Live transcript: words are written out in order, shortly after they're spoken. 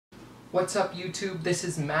What's up YouTube, this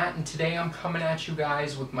is Matt and today I'm coming at you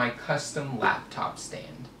guys with my custom laptop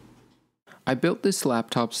stand. I built this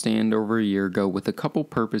laptop stand over a year ago with a couple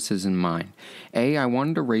purposes in mind. A, I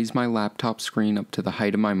wanted to raise my laptop screen up to the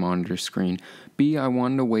height of my monitor screen. B, I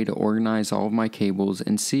wanted a way to organize all of my cables.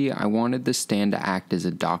 And C, I wanted the stand to act as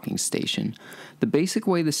a docking station. The basic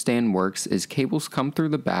way the stand works is cables come through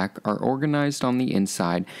the back, are organized on the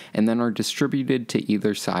inside, and then are distributed to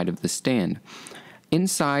either side of the stand.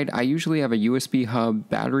 Inside, I usually have a USB hub,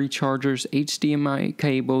 battery chargers, HDMI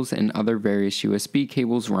cables, and other various USB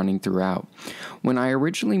cables running throughout. When I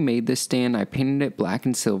originally made this stand, I painted it black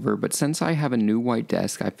and silver, but since I have a new white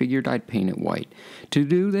desk, I figured I'd paint it white. To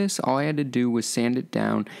do this, all I had to do was sand it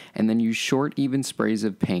down and then use short, even sprays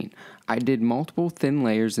of paint. I did multiple thin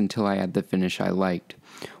layers until I had the finish I liked.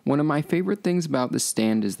 One of my favorite things about the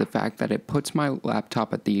stand is the fact that it puts my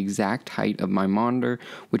laptop at the exact height of my monitor,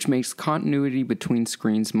 which makes continuity between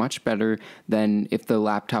screens much better than if the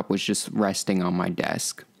laptop was just resting on my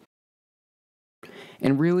desk.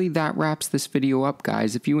 And really, that wraps this video up,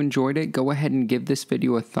 guys. If you enjoyed it, go ahead and give this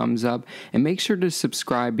video a thumbs up and make sure to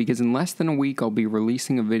subscribe because in less than a week I'll be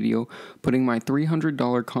releasing a video putting my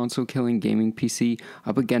 $300 console killing gaming PC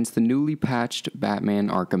up against the newly patched Batman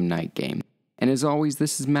Arkham Knight game. And as always,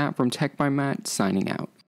 this is Matt from Tech by Matt signing out.